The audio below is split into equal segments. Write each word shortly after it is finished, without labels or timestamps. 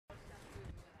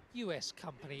US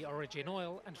company Origin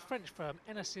Oil and French firm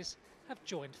Enosis have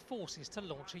joined forces to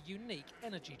launch a unique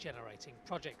energy generating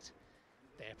project.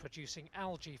 They're producing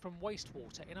algae from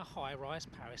wastewater in a high-rise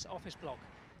Paris office block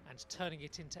and turning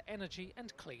it into energy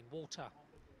and clean water.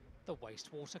 The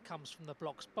wastewater comes from the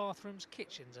block's bathrooms,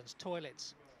 kitchens and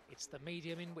toilets. It's the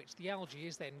medium in which the algae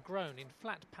is then grown in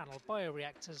flat panel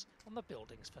bioreactors on the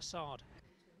building's facade.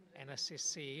 Enosis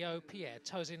CEO Pierre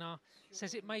Tozina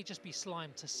says it may just be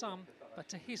slime to some, but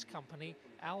to his company,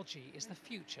 algae is the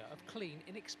future of clean,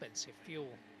 inexpensive fuel.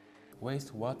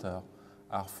 Wastewater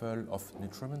are full of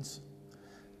nutrients,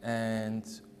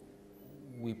 and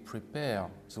we prepare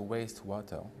the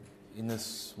wastewater in a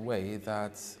way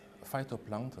that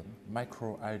phytoplankton,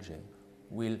 microalgae,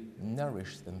 will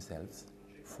nourish themselves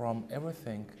from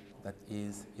everything that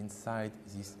is inside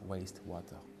this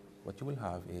wastewater. What you will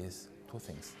have is two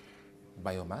things: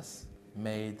 biomass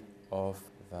made of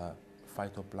the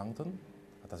phytoplankton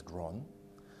that has grown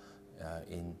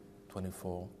in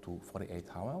 24 to 48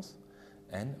 hours,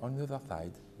 and on the other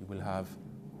side you will have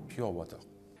pure water.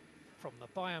 From the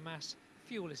biomass,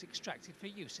 fuel is extracted for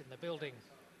use in the building.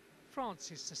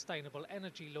 France's sustainable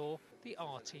energy law, the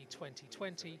RT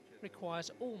 2020,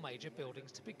 requires all major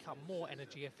buildings to become more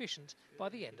energy efficient by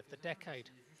the end of the decade.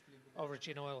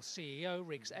 Origin Oil CEO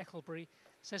Riggs Eckelberry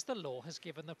says the law has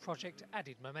given the project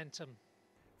added momentum.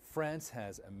 France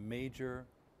has a major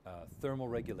thermal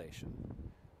regulation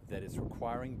that is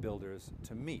requiring builders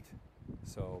to meet.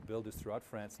 So builders throughout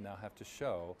France now have to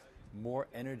show more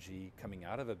energy coming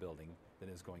out of a building than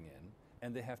is going in,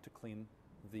 and they have to clean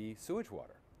the sewage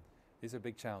water. These are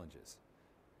big challenges.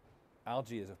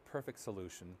 Algae is a perfect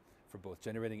solution for both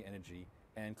generating energy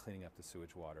and cleaning up the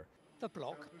sewage water. The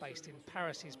block, based in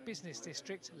Paris's business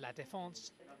district, La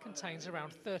Défense, contains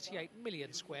around 38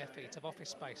 million square feet of office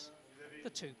space. The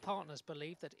two partners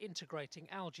believe that integrating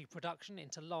algae production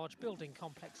into large building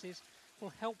complexes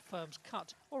will help firms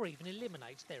cut or even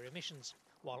eliminate their emissions,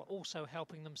 while also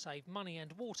helping them save money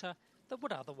and water that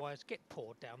would otherwise get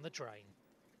poured down the drain.